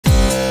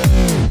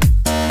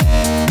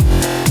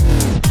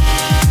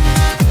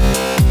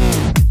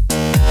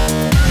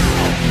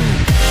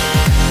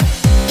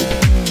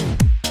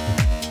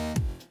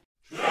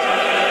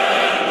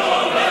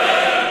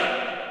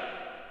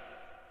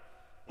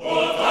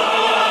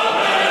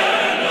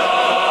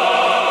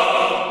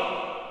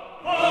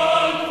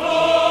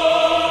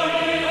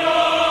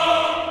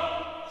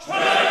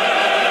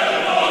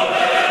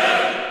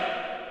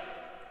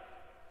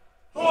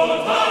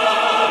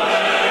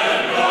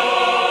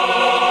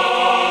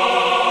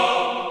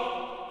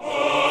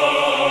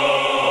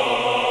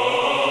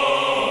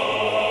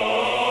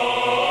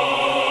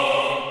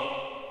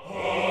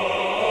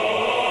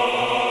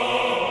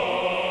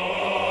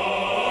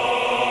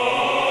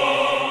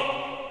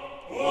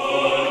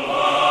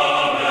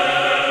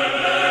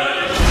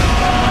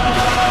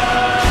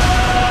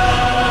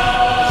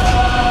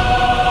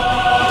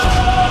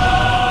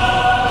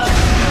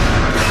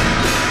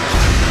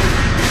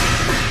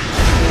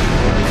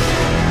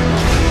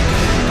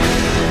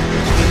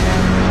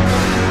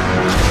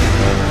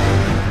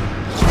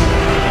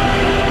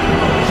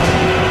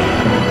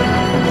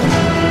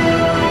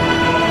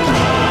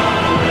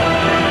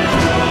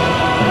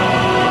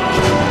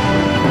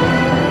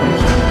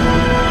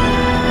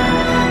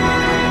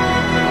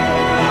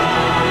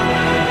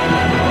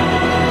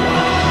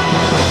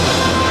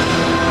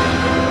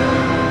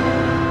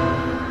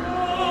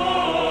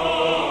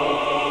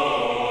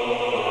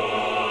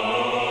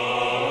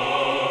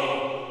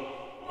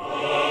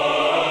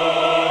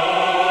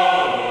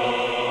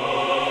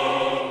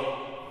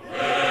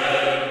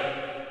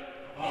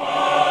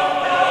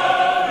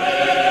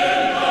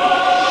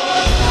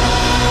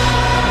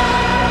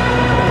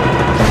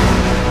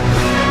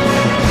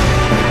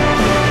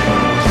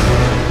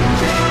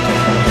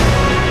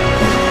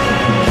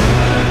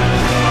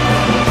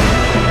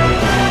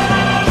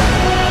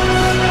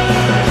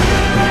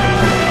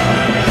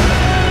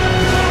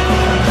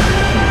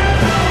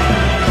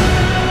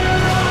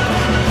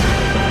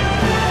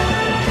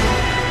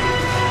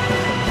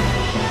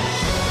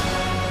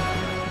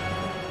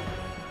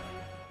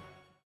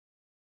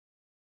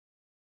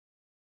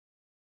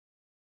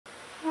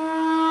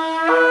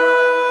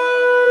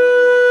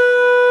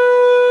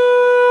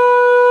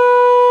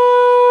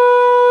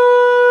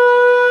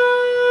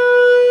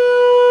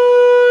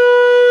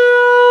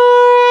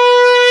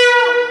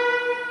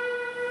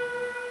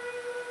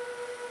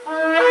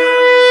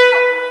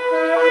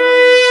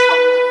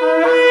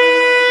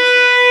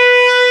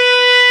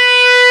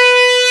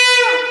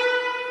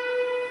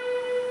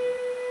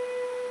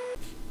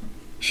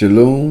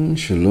Shalom,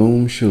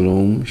 shalom,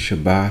 shalom,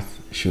 Shabbat,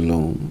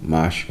 Shalum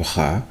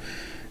Mashapach.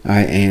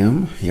 I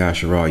am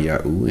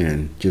Yahuah,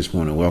 and just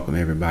want to welcome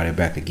everybody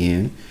back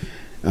again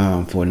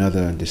for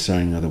another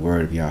discerning of the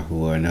Word of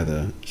Yahuah,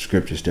 another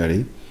scripture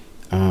study.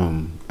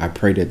 I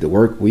pray that the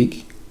work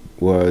week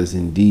was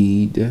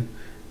indeed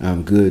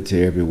good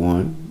to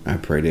everyone. I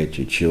pray that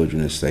your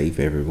children are safe.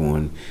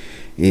 Everyone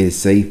is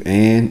safe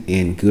and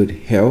in good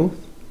health.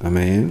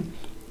 Amen.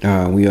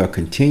 We are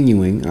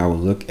continuing our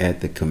look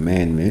at the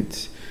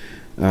commandments,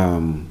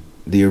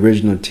 the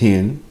original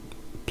 10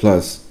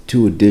 plus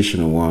 2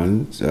 additional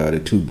ones,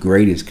 the 2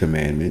 greatest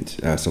commandments.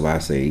 So I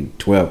say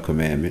 12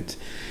 commandments,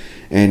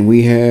 and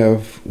we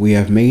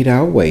have made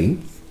our way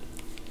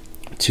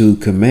to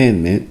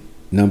commandment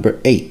number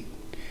 8,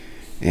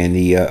 and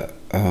the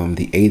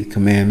 8th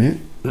commandment.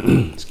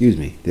 Excuse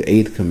me. The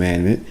 8th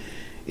commandment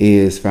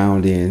is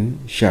found in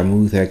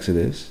Sha'muth,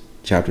 Exodus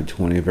chapter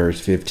 20, verse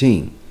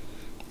 15.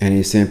 And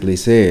it simply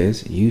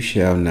says, "You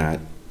shall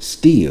not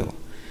steal."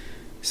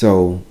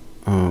 So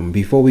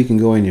before we can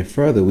go any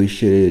further, we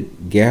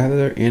should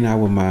gather in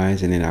our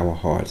minds and in our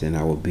hearts and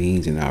our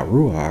beings and our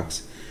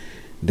ruachs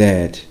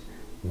that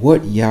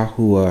what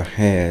Yahuah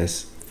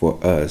has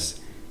for us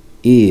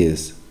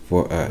is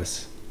for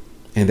us.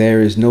 And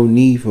there is no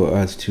need for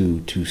us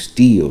to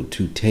steal,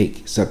 to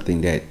take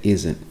something that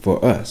isn't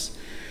for us.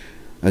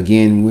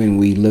 Again, when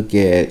we look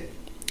at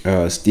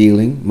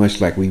stealing, much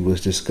like we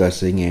was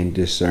discussing and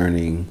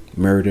discerning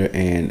murder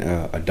and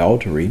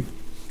adultery,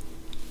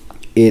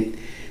 it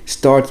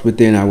starts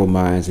within our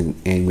minds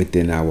and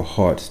within our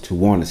hearts to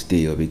want to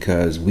steal,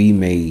 because we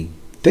may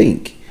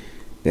think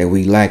that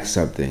we lack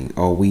something,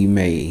 or we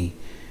may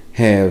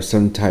have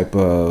some type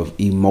of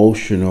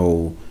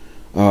emotional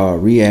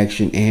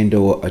reaction and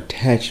or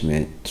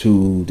attachment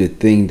to the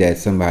thing that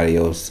somebody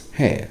else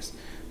has.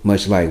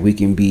 Much like we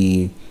can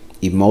be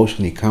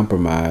emotionally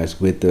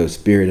compromised with the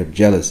spirit of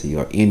jealousy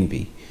or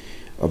envy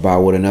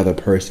about what another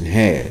person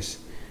has,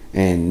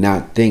 and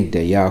not think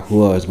that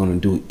Yahuah is going to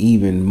do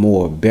even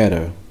more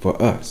better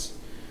for us.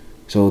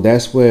 So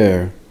that's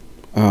where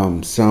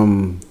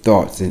some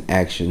thoughts and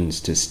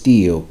actions to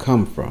steal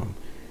come from.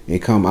 They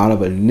come out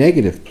of a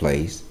negative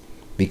place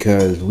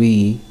because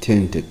we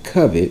tend to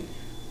covet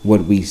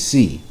what we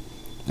see.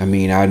 I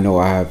mean, I know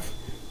I've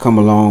come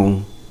a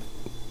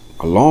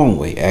long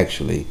way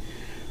actually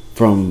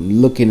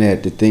from looking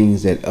at the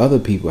things that other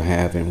people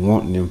have and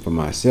wanting them for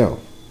myself,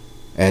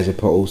 as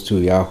opposed to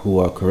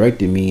Yahuah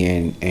correcting me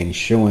and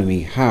showing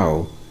me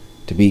how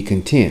to be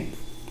content.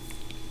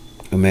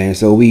 Amen.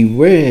 So we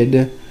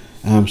read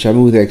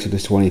Sha'muth,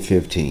 Exodus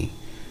 20:15.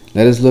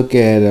 Let us look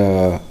at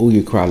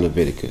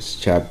Leviticus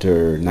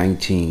chapter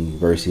 19,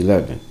 verse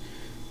 11.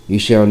 "You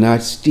shall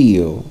not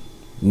steal,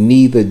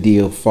 neither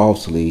deal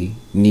falsely,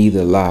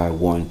 neither lie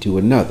one to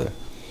another."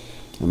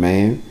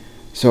 Amen.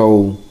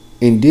 So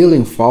in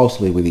dealing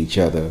falsely with each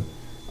other,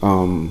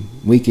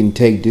 we can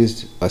take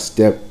this a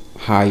step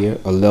higher,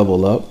 a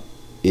level up,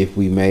 if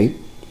we may,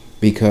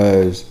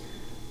 because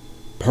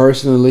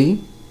personally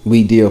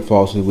we deal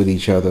falsely with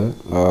each other.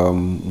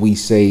 We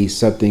say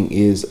something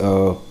is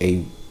of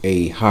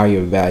a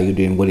higher value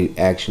than what it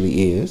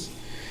actually is.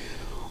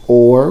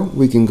 Or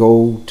we can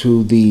go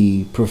to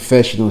the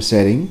professional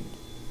setting,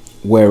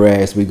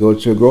 whereas we go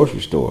to a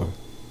grocery store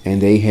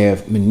and they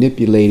have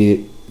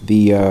manipulated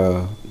the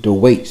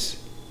weights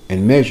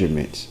and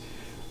measurements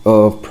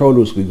of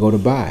produce we go to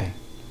buy.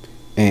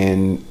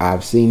 And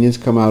I've seen this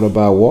come out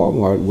about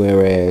Walmart,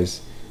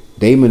 whereas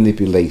they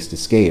manipulate the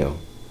scale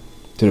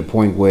to the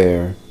point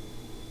where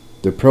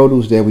the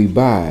produce that we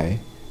buy,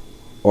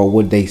 or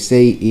what they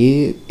say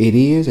it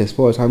is as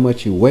far as how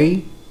much it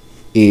weighs,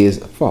 is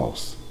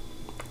false.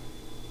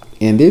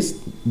 And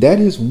that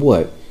is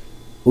what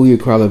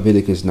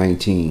Leviticus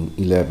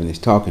 19:11 is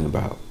talking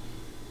about.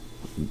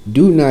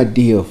 Do not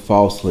deal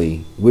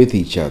falsely with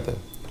each other.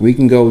 We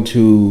can go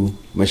to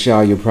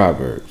Malaky,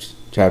 Proverbs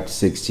chapter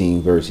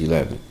 16, verse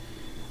 11.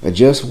 "A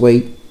just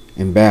weight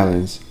and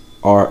balance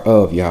are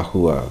of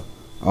Yahuah.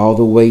 All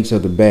the weights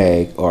of the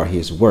bag are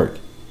his work."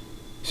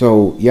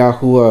 So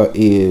Yahuah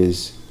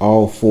is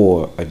all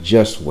for a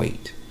just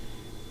weight.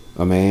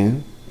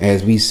 Amen.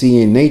 As we see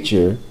in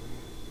nature,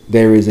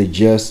 there is a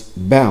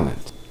just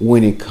balance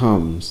when it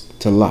comes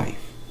to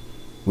life.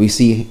 We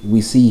see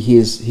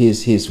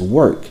his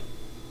work,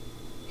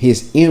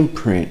 his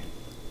imprint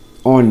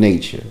on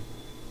nature.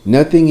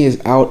 Nothing is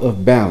out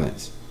of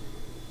balance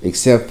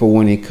except for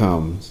when it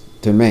comes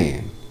to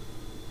man.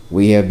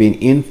 We have been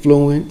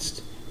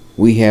influenced,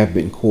 we have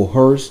been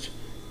coerced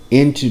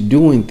into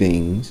doing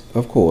things,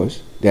 of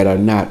course, that are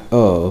not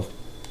of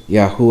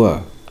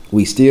Yahuah.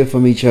 We steal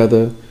from each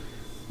other,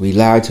 we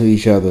lie to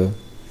each other,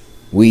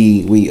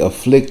 we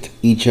afflict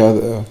each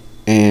other,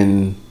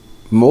 and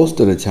most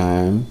of the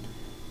time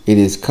it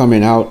is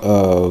coming out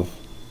of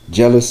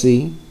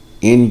jealousy,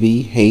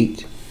 envy,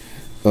 hate,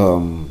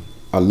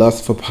 a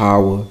lust for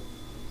power,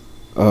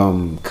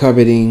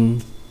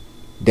 coveting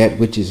that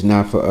which is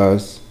not for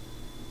us.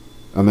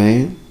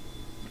 Amen.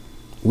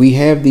 We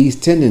have these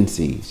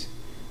tendencies,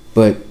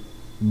 but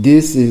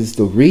this is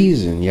the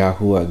reason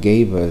Yahuah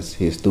gave us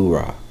his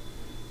Torah,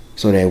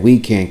 so that we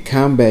can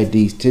combat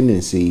these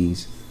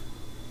tendencies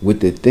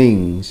with the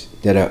things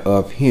that are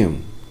of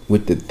him,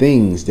 with the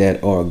things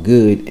that are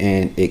good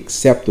and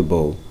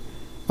acceptable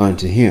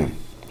unto him.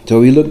 So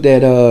we looked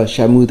at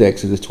Sha'muth,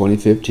 Exodus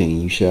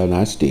 20:15, you shall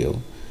not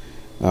steal.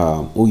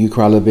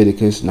 Uyukra,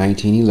 Leviticus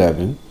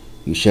 19:11,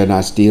 you shall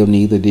not steal,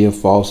 neither deal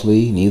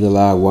falsely, neither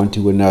lie one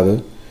to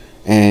another.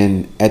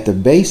 And at the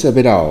base of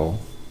it all,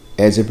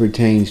 as it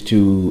pertains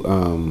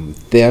to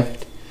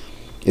theft,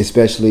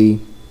 especially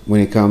when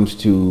it comes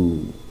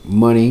to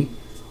money,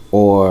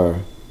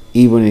 or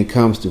even when it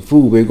comes to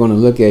food, we're going to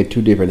look at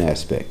two different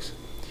aspects.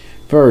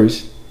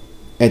 First,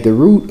 at the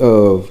root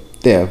of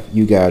theft,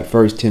 you got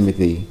 1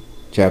 Timothy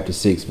chapter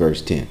 6,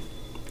 verse 10.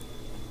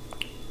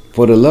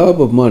 For the love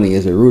of money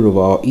is the root of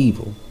all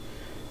evil,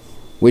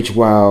 which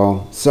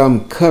while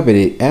some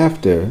coveted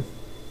after,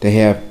 they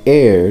have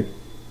erred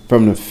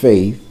from the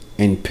faith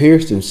and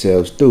pierced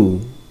themselves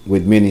through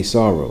with many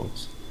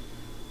sorrows.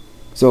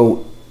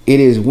 So it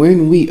is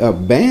when we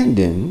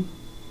abandon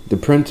the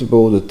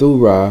principle, the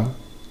Torah,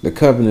 the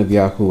covenant of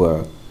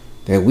Yahuah,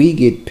 that we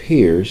get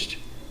pierced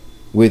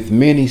with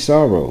many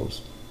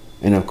sorrows.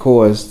 And of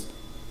course,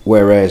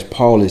 whereas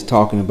Paul is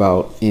talking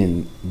about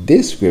in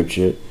this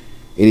scripture,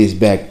 it is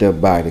backed up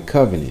by the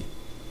covenant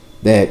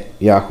that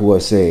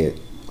Yahuah said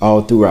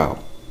all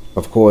throughout.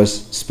 Of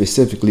course,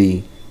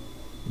 specifically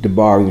the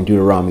bar in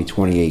Deuteronomy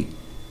 28,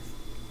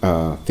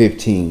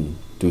 15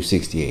 through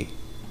 68.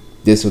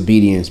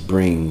 Disobedience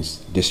brings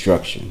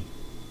destruction.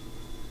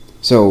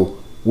 So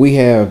we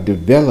have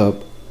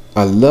developed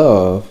a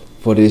love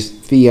for this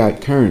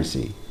fiat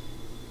currency,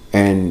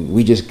 and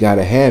we just got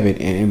to have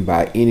it, and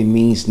by any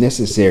means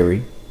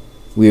necessary,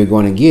 we are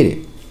going to get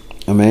it.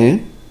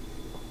 Amen.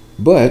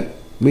 But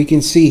we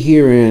can see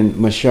here in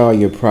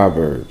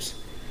Proverbs,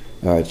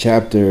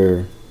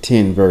 chapter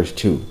 10, verse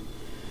 2.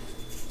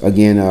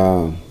 Again,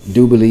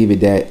 do believe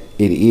it that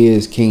it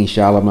is King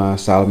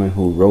Solomon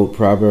who wrote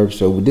Proverbs.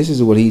 So this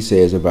is what he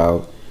says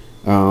about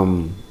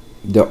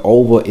the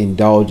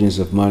overindulgence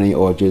of money,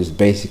 or just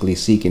basically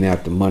seeking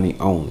after money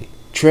only.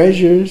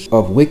 Treasures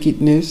of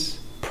wickedness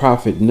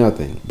profit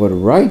nothing, but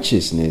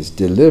righteousness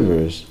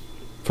delivers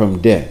from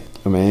death.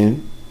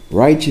 Amen.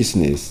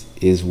 Righteousness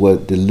is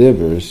what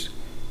delivers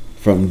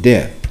from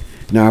death.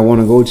 Now I want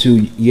to go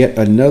to yet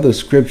another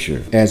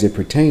scripture as it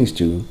pertains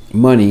to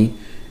money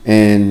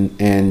and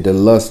the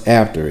lust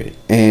after it.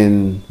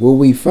 And what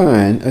we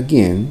find,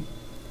 again,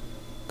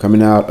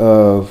 coming out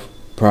of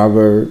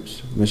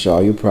Proverbs,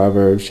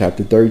 Proverbs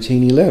chapter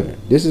 13:11.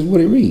 This is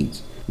what it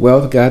reads.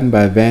 Wealth gotten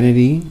by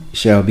vanity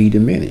shall be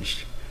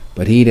diminished,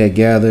 but he that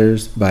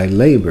gathers by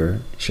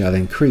labor shall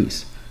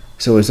increase.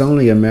 So it's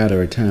only a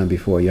matter of time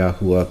before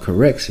Yahuah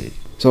corrects it.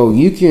 So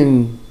you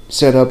can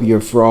set up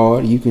your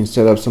fraud, you can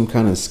set up some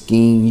kind of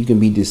scheme, you can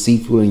be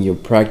deceitful in your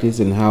practice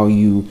and how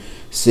you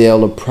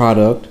sell a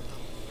product,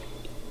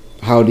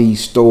 how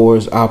these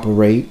stores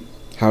operate,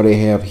 how they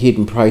have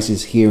hidden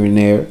prices here and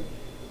there.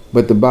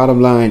 But the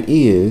bottom line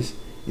is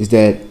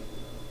that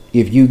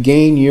if you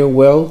gain your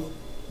wealth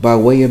by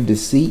way of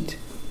deceit,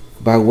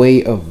 by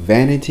way of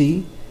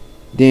vanity,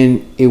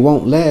 then it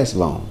won't last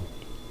long.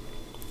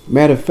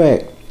 Matter of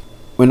fact,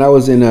 when I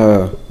was in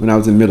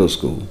middle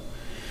school,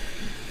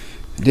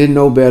 I didn't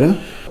know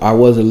better. I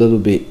was a little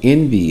bit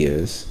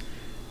envious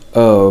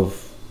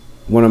of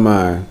one of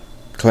my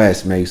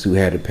classmates who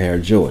had a pair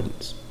of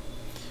Jordans.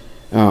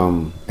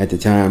 At the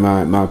time,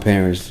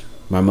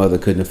 my mother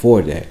couldn't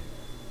afford that,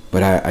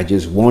 but I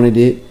just wanted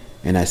it.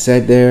 And I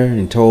sat there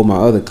and told my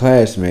other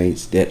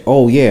classmates that,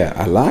 oh yeah,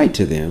 I lied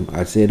to them.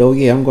 I said, oh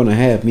yeah, I'm going to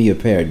have me a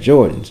pair of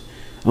Jordans.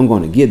 I'm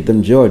going to get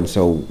them Jordans.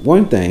 So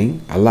one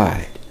thing, I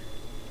lied.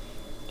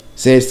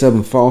 Said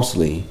something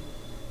falsely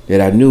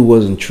that I knew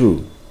wasn't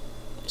true.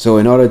 So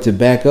in order to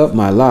back up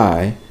my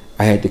lie,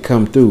 I had to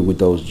come through with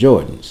those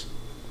Jordans.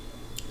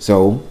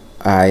 So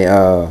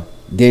I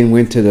then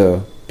went to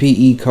the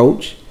PE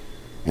coach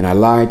and I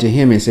lied to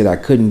him and said I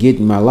couldn't get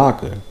in my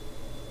locker.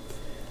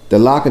 The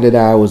locker that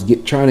I was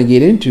trying to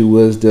get into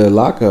was the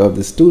locker of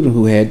the student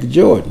who had the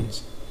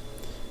Jordans.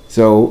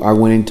 So I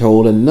went and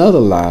told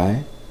another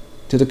lie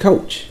to the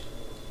coach.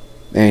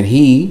 And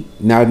he,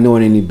 not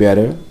knowing any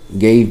better,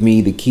 gave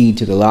me the key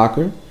to the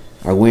locker.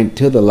 I went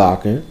to the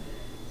locker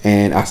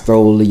and I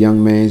stole the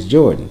young man's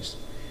Jordans.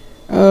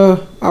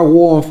 I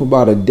wore them for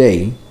about a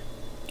day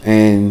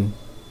and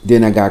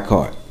then I got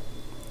caught.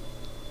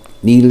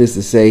 Needless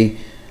to say,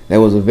 that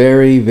was a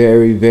very,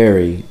 very,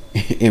 very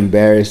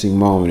embarrassing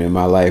moment in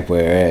my life,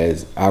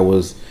 whereas I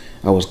was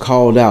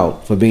called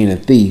out for being a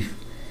thief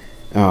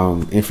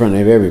in front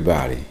of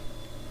everybody.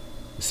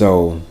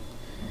 So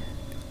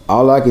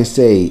all I can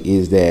say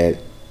is that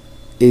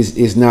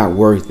it's not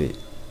worth it.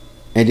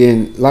 And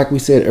then, like we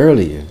said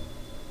earlier,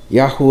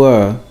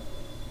 Yahuah,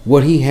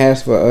 what he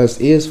has for us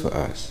is for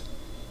us.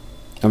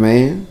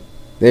 Amen.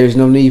 There's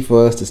no need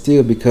for us to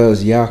steal,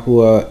 because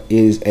Yahuah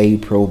is a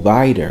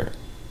provider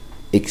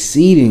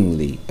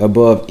exceedingly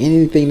above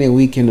anything that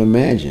we can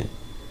imagine.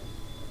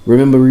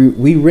 Remember,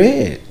 we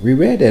read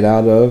that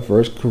out of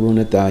First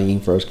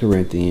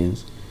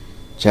Corinthians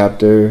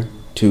chapter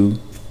 2,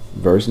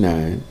 verse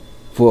 9.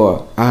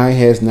 For eye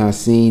has not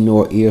seen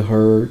nor ear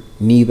heard,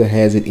 neither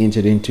has it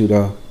entered into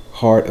the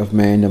heart of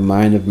man, the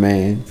mind of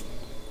man,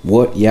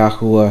 what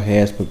Yahuah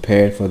has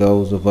prepared for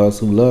those of us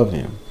who love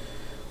him.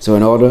 So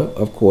in order,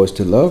 of course,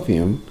 to love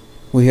him,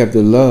 we have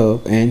to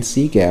love and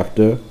seek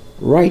after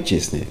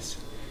righteousness.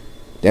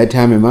 That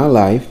time in my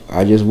life,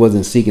 I just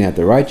wasn't seeking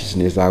after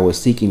righteousness. I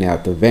was seeking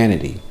after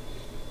vanity.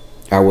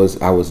 I was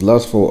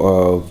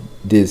lustful of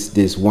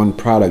this one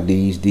product,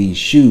 these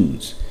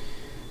shoes,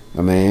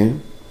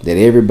 man, that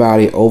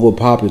everybody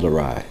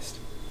overpopularized,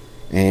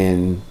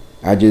 and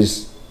I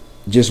just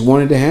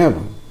wanted to have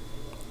them.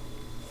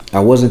 I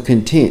wasn't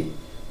content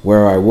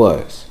where I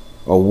was,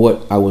 or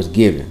what I was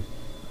given,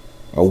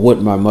 or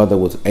what my mother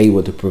was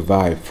able to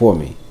provide for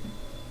me.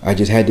 I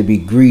just had to be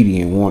greedy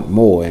and want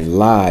more and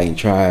lie and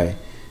try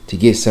to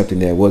get something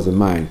that wasn't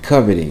mine,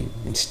 coveting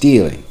and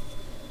stealing.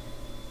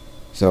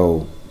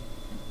 So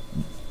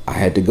I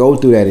had to go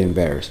through that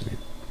embarrassment.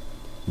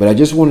 But I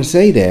just want to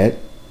say that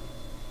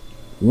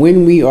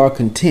when we are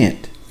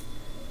content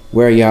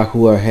where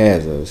Yahuah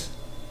has us,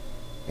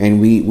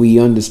 and we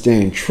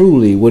understand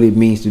truly what it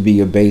means to be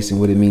abased and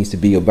what it means to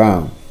be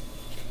abound,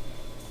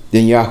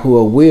 then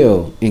Yahuah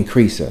will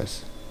increase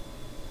us.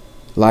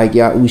 Like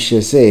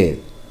Yahusha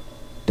said,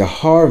 the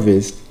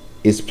harvest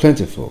is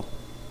plentiful,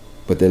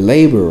 but the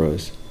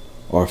laborers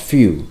are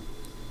few.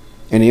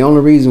 And the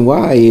only reason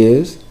why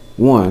is,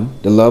 one,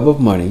 the love of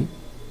money,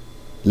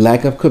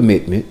 lack of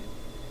commitment,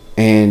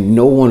 and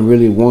no one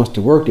really wants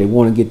to work. They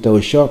want to get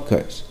those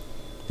shortcuts.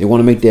 They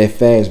want to make that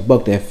fast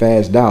buck, that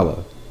fast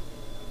dollar.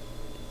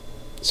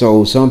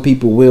 So some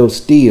people will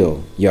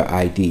steal your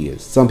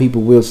ideas. Some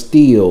people will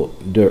steal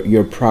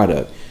your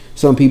product.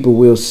 Some people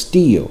will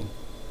steal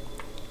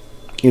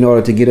in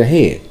order to get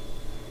ahead.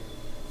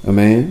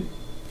 Amen.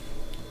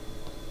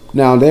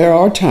 Now, there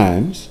are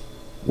times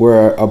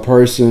where a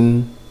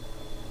person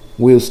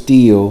will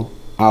steal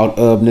out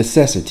of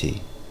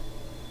necessity.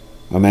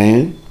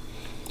 Amen.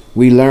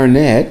 We learn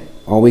that,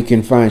 or we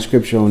can find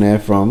scripture on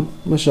that from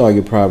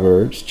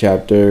Proverbs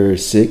chapter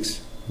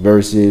 6,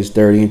 verses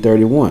 30 and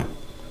 31.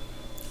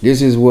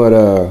 This is what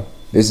I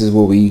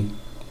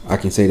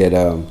can say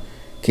that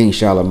King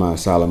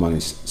Solomon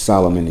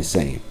is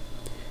saying.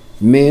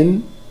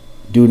 Men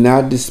do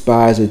not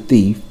despise a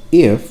thief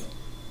if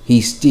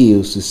he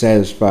steals to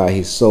satisfy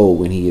his soul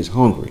when he is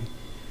hungry.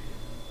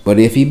 But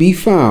if he be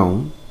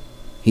found,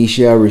 he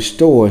shall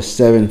restore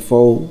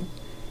sevenfold.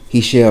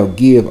 He shall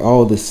give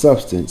all the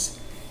substance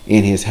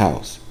in his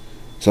house.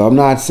 So I'm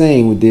not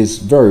saying with this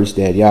verse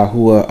that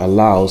Yahuah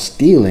allows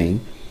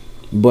stealing,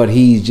 but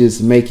he's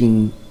just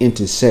making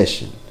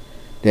intercession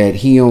that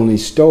he only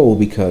stole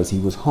because he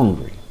was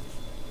hungry.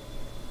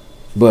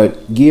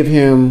 But give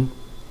him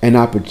an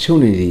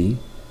opportunity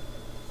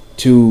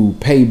to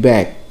pay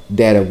back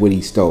that of what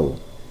he stole.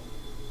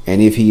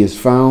 And if he is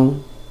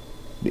found,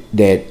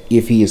 that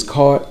if he is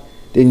caught,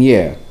 then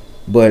yeah.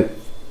 But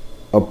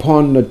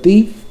upon the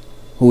thief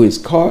who is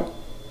caught,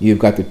 you've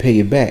got to pay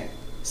it back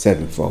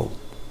sevenfold.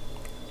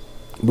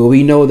 But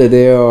we know that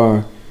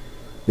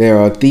there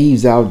are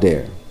thieves out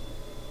there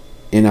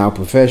in our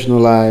professional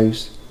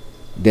lives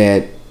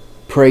that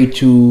prey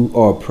to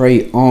or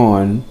prey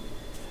on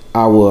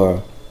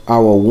our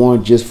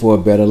want just for a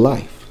better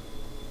life,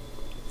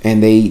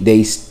 and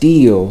they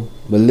steal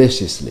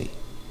maliciously,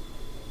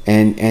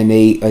 and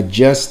they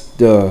adjust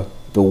the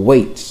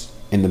weights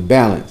and the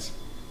balance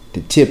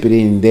to tip it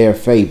in their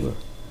favor.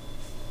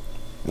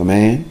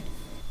 Amen.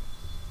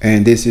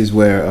 And this is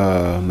where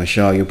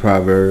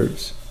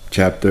Proverbs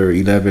chapter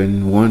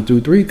 11, 1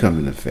 through 3 come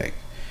in effect.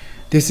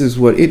 This is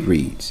what it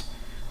reads.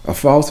 A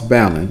false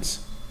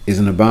balance is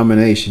an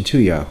abomination to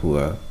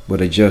Yahuah,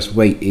 but a just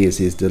weight is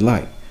his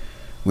delight.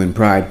 When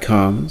pride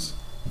comes,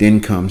 then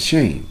comes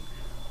shame.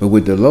 But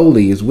with the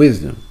lowly is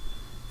wisdom.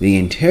 The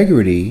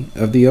integrity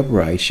of the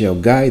upright shall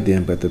guide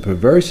them, but the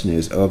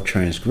perverseness of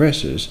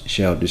transgressors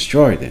shall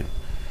destroy them.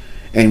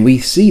 And we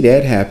see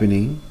that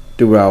happening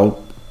throughout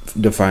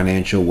the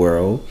financial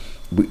world.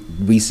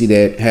 We see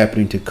that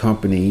happening to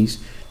companies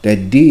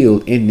that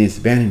deal in this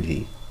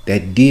vanity,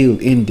 that deal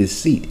in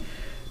deceit.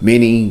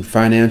 Many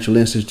financial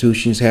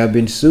institutions have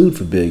been sued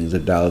for billions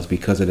of dollars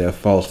because of their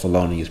false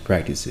felonious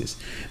practices.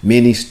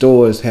 Many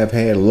stores have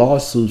had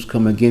lawsuits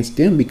come against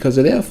them because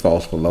of their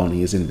false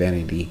felonious and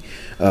vanity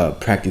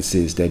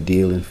practices that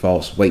deal in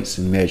false weights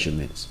and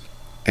measurements.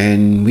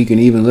 And we can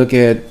even look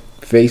at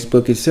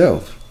Facebook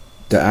itself.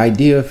 The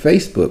idea of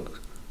Facebook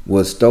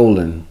was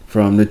stolen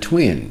from the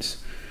twins,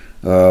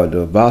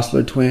 the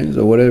Vossler twins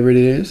or whatever it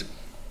is.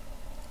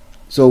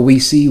 So we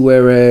see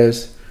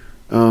whereas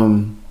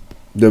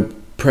the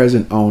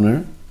present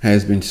owner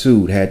has been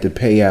sued, had to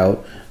pay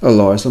out a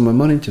large sum of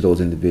money to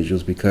those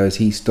individuals because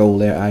he stole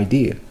their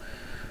idea.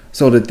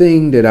 So the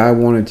thing that I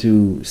wanted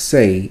to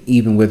say,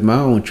 even with my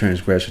own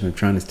transgression of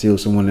trying to steal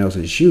someone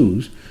else's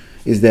shoes,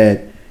 is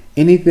that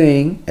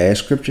anything, as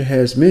scripture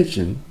has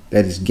mentioned,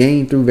 that is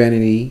gained through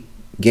vanity,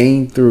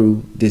 gained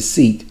through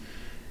deceit,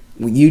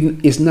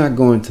 it's not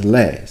going to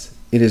last.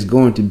 It is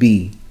going to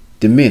be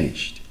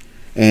diminished.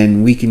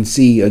 And we can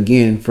see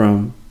again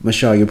from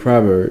Mashaya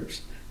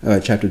Proverbs,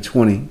 chapter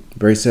 20,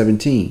 verse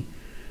 17.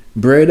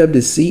 Bread of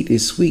deceit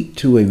is sweet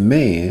to a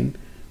man,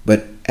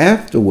 but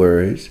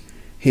afterwards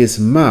his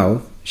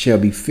mouth shall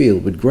be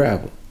filled with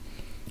gravel.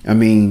 I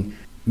mean,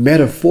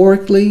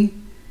 metaphorically,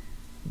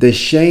 the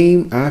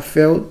shame I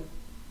felt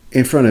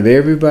in front of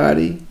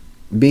everybody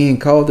being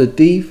called a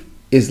thief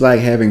is like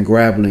having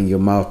gravel in your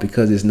mouth,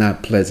 because it's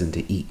not pleasant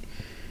to eat.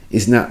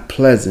 It's not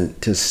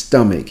pleasant to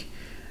stomach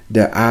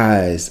the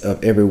eyes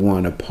of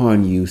everyone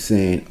upon you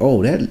saying,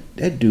 oh,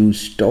 that dude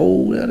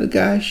stole the other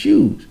guy's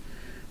shoes.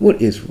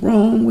 What is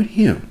wrong with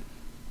him?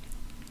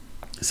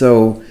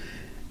 So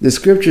the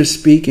scriptures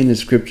speak, and the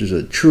scriptures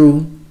are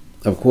true.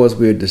 Of course,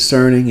 we are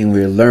discerning and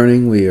we are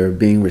learning. We are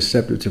being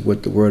receptive to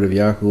what the word of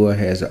Yahuah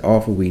has to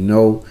offer. We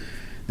know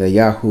that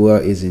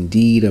Yahuah is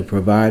indeed a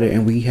provider,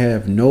 and we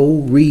have no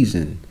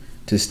reason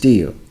to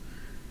steal.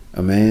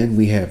 Amen.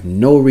 We have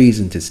no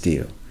reason to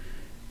steal.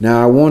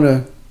 Now, I want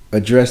to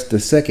address the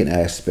second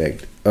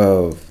aspect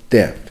of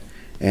theft.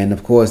 And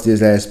of course,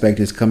 this aspect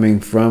is coming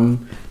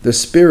from the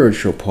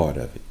spiritual part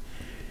of it.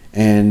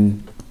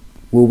 And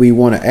what we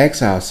want to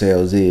ask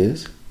ourselves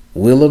is,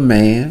 will a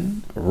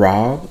man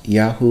rob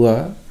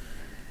Yahuah?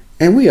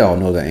 And we all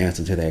know the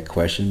answer to that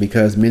question,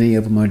 because many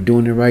of them are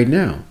doing it right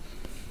now.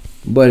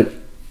 But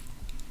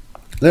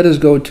let us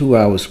go to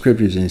our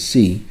scriptures and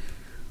see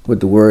what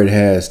the word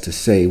has to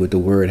say, what the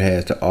word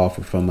has to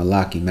offer from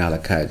Malachi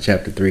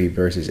chapter 3,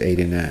 verses 8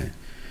 and 9.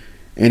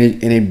 And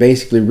it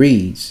basically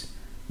reads,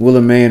 will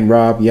a man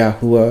rob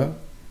Yahuah?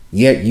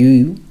 Yet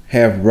you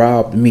have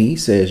robbed me,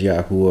 says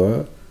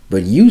Yahuah.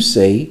 But you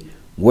say,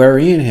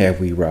 wherein have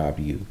we robbed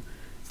you?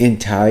 In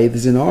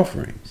tithes and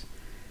offerings.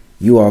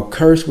 You are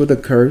cursed with a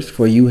curse,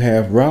 for you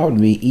have robbed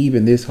me,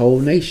 even this whole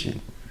nation.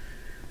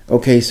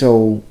 Okay,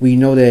 so we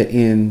know that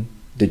in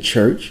the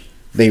church,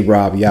 they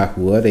rob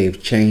Yahuah.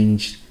 They've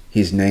changed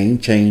his name,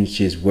 changed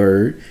his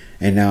word,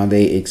 and now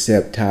they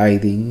accept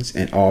tithings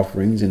and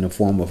offerings in the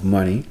form of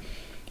money.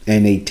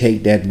 And they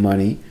take that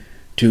money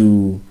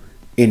to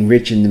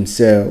enriching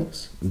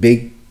themselves.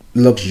 Big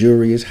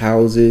luxurious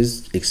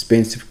houses,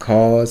 expensive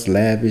cars,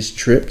 lavish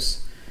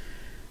trips.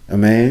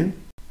 Amen.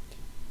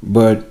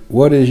 But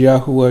what is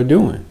Yahuah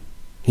doing?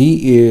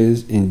 He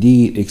is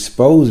indeed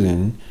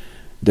exposing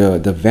the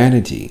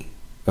vanity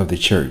of the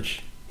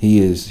church. He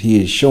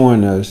is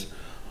showing us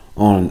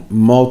on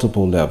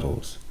multiple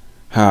levels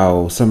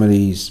how some of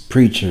these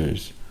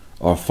preachers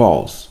are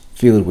false,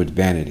 filled with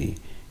vanity,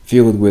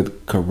 filled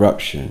with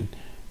corruption,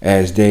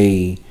 as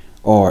they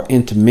are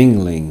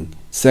intermingling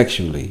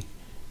sexually,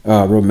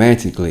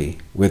 romantically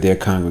with their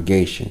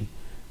congregation.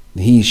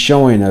 He's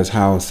showing us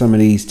how some of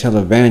these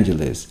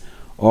televangelists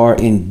are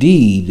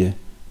indeed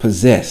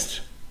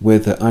possessed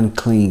with an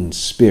unclean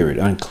spirit,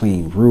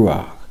 unclean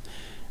ruach.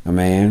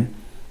 Amen.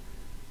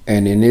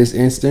 And in this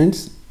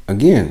instance,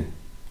 again,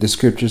 the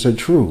scriptures are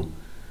true,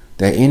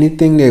 that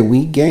anything that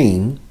we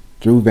gain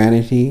through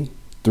vanity,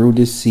 through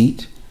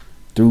deceit,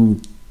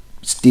 through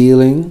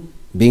stealing,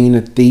 being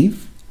a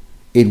thief,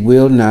 it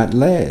will not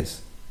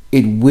last.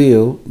 It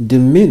will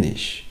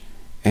diminish.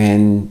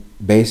 And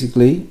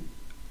basically,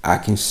 I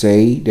can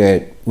say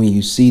that when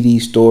you see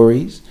these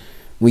stories,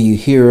 when you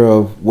hear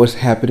of what's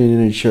happening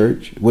in the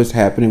church, what's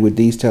happening with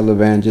these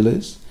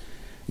televangelists,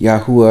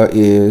 Yahuah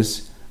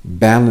is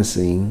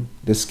balancing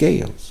the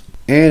scales.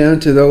 And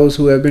unto those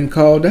who have been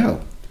called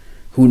out,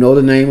 who know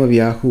the name of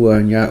Yahuah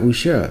and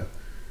Yahusha,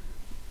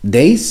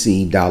 they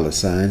see dollar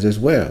signs as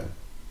well.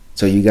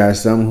 So you got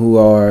some who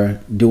are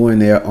doing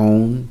their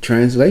own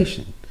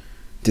translation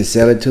to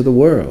sell it to the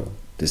world,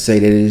 to say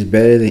that it is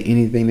better than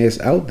anything that's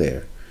out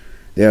there.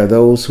 There are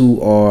those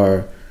who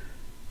are,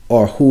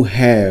 or who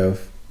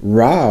have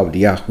robbed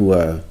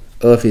Yahuah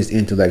of his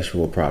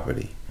intellectual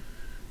property.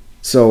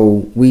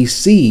 So we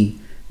see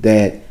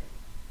that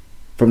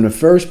from the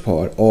first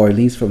part, or at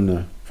least from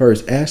the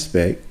first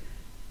aspect,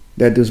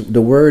 that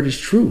the word is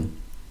true.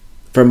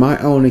 From my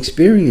own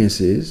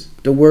experiences,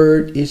 the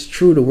word is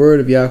true. The word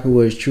of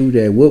Yahuah is true,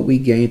 that what we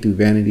gain through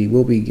vanity,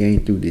 what we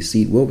gain through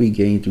deceit, what we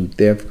gain through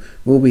theft,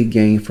 what we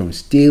gain from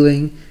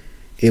stealing,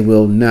 it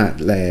will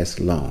not last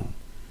long.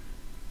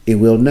 It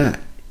will not.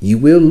 You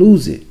will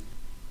lose it.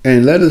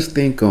 And let us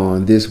think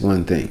on this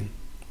one thing,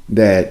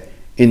 that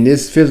in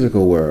this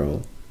physical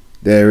world,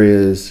 there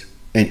is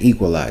an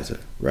equalizer,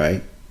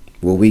 right?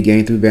 What we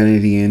gain through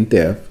vanity and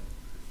theft,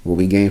 what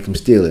we gain from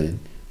stealing,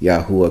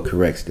 Yahuah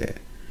corrects that.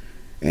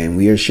 And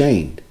we are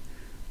shamed.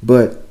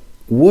 But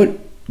what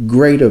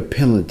greater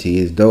penalty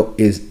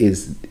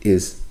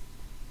is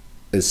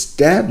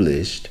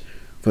established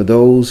for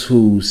those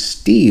who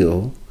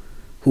steal,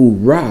 who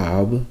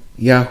rob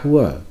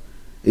Yahuah,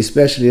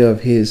 especially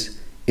of his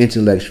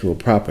intellectual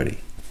property?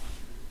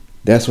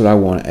 That's what I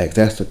want to ask.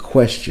 That's the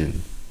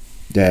question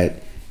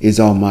that is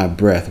on my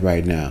breath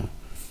right now.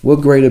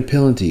 What greater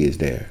penalty is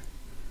there?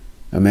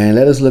 Man,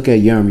 let us look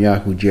at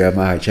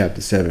Jeremiah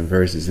chapter 7,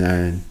 verses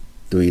 9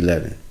 through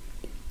 11.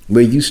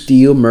 Where you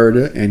steal,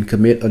 murder, and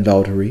commit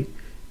adultery,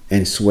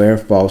 and swear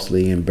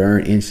falsely, and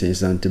burn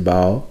incense unto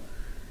Baal,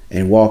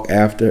 and walk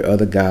after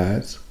other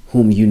gods,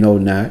 whom you know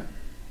not,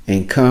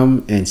 and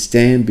come and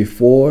stand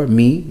before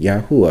me,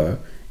 Yahuah,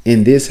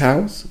 in this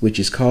house, which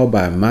is called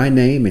by my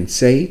name, and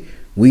say,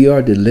 we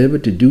are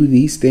delivered to do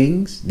these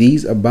things,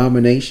 these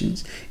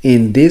abominations,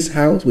 in this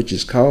house, which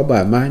is called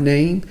by my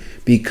name,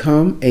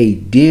 become a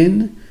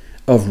den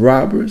of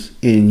robbers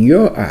in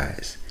your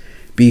eyes.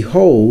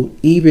 Behold,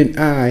 even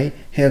I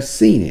have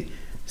seen it,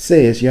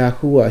 says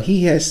Yahuah.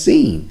 He has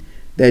seen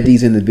that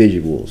these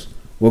individuals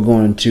were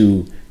going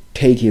to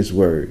take his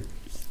word,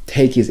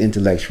 take his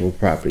intellectual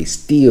property,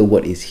 steal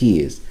what is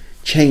his,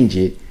 change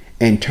it,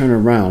 and turn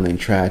around and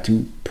try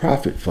to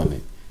profit from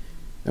it.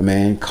 A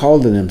man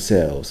calling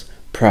themselves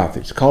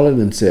prophets, calling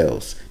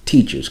themselves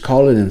teachers,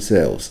 calling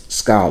themselves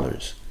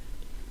scholars,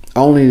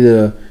 only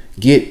to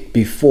get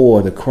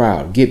before the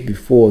crowd, get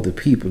before the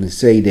people and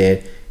say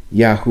that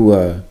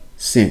Yahuah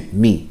sent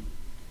me.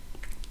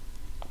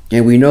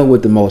 And we know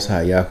what the Most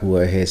High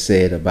Yahuah has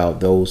said about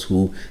those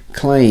who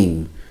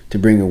claim to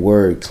bring a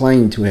word,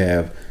 claim to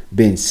have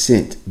been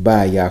sent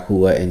by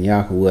Yahuah, and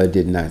Yahuah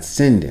did not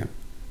send them.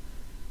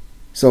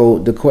 So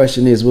the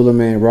question is, will a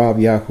man rob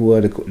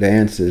Yahuah? The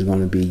answer is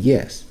going to be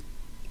yes.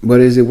 But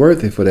is it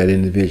worth it for that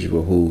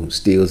individual who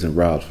steals and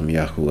robs from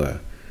Yahuah?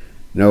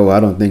 No, I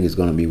don't think it's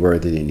going to be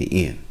worth it in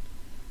the end.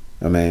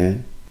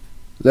 Amen.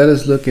 Let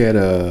us look at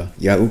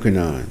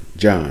Yahuah,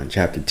 John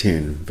chapter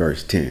 10,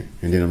 verse 10.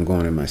 And then I'm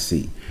going in my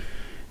seat.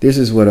 This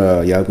is what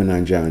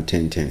Yahuah John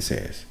 10:10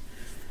 says.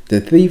 The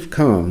thief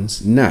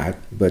comes not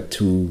but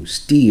to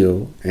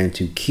steal and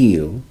to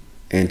kill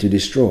and to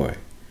destroy.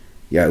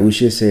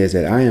 Yahusha says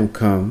that I am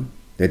come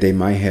that they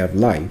might have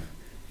life,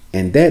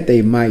 and that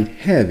they might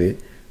have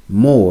it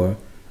more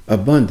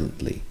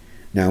abundantly.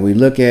 Now we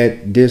look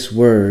at this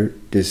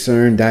word,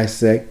 discern,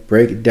 dissect,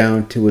 break it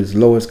down to its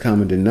lowest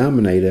common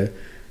denominator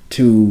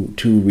to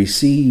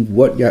receive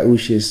what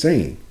Yahusha is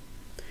saying.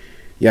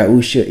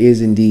 Yahusha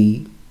is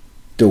indeed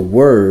the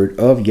word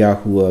of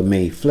Yahuah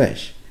made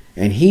flesh,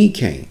 and he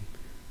came.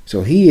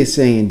 So he is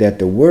saying that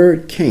the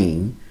word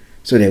came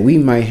so that we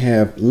might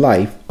have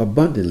life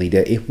abundantly,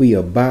 that if we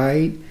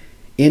abide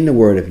in the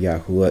word of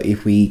Yahuah,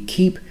 if we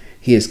keep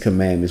his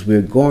commandments,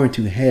 we're going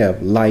to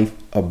have life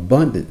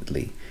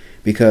abundantly,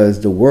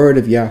 because the word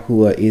of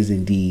Yahuah is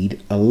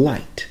indeed a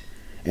light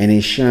and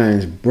it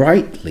shines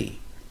brightly.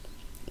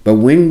 But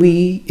when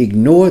we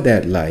ignore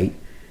that light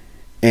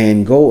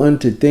and go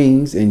unto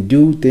things and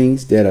do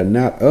things that are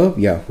not of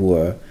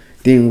Yahuah,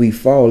 then we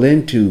fall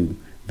into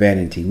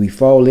vanity, we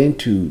fall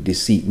into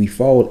deceit, we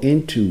fall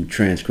into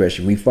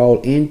transgression, we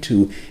fall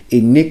into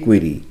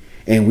iniquity,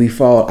 and we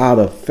fall out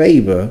of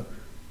favor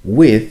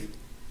with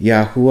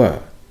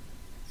Yahuah.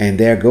 And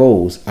there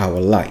goes our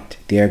light.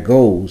 There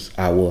goes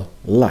our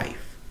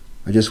life.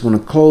 I just want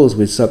to close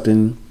with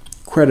something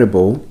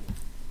credible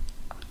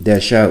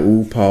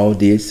that Paul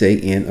did say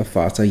in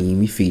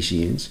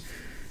Ephesians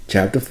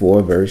chapter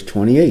 4, verse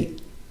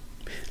 28.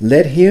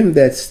 Let him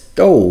that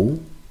stole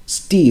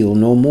steal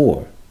no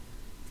more,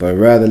 but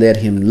rather let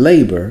him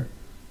labor,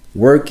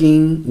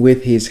 working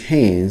with his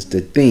hands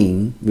the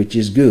thing which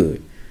is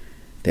good,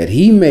 that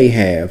he may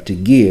have to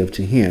give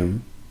to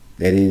him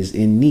that is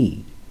in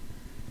need.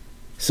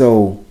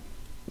 So,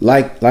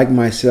 like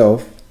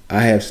myself,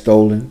 I have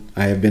stolen,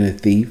 I have been a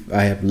thief,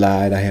 I have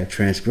lied, I have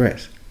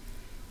transgressed.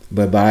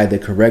 But by the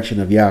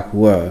correction of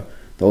Yahuah,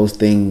 those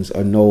things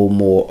are no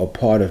more a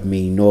part of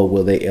me, nor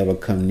will they ever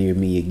come near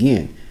me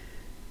again,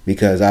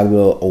 because I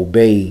will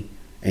obey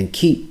and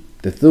keep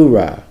the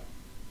Thurah,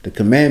 the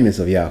commandments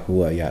of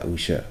Yahuah,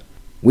 Yahusha.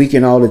 We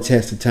can all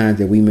attest to times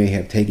that we may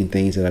have taken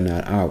things that are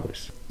not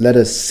ours. Let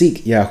us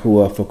seek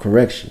Yahuah for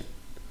correction,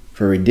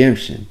 for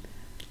redemption.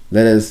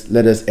 Let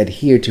us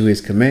adhere to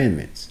his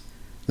commandments.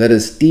 Let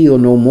us steal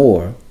no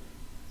more,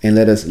 and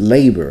let us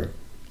labor.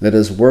 Let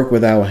us work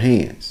with our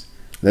hands.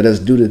 Let us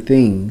do the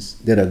things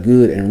that are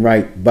good and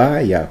right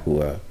by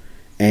Yahuah,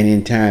 and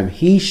in time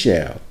he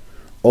shall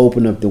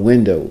open up the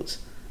windows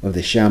of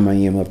the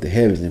Shamayim of the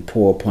heavens and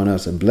pour upon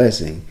us a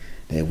blessing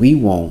that we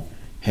won't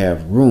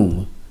have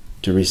room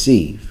to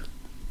receive.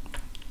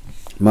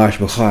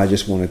 Mashapach, I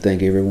just want to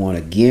thank everyone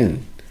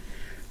again.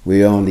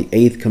 We're on the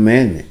 8th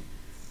commandment.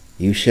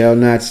 You shall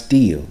not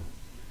steal.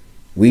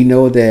 We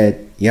know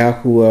that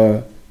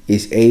Yahuah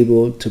is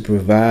able to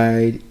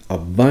provide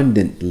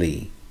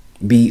abundantly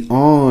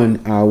beyond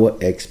our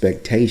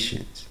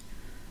expectations.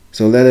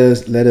 So let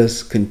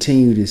us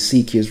continue to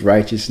seek his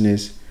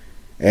righteousness,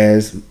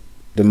 as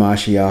the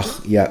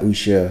Mashiach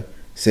Yahusha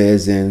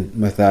says in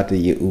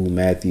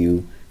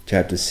Matthew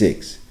chapter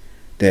 6,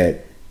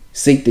 that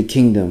seek the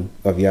kingdom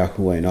of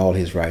Yahuah and all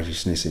his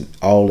righteousness, and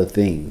all the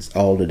things,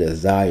 all the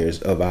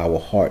desires of our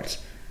hearts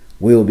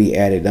will be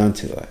added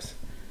unto us.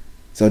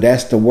 So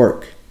that's the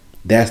work,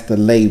 that's the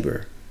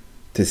labor,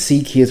 to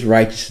seek his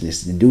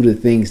righteousness, to do the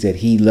things that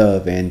he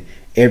loves, and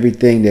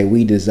everything that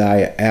we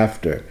desire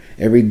after,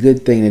 every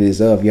good thing that is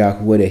of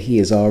Yahuah that he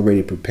has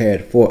already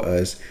prepared for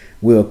us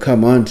will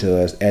come unto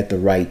us at the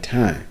right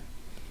time.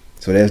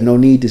 So there's no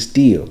need to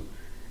steal.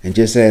 And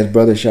just as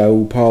Brother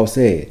Paul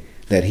said,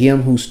 Let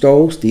him who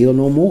stole steal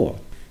no more.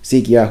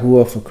 Seek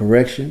Yahuah for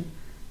correction.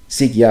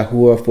 Seek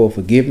Yahuah for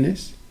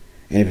forgiveness.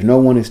 And if no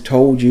one has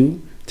told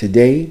you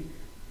today,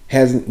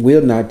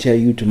 will not tell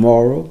you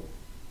tomorrow,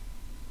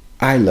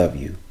 I love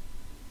you.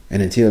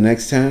 And until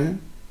next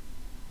time,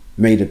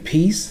 may the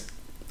peace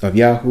of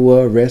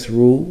Yahuah rest,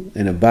 rule,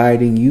 and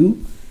abide in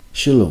you.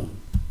 Shalom.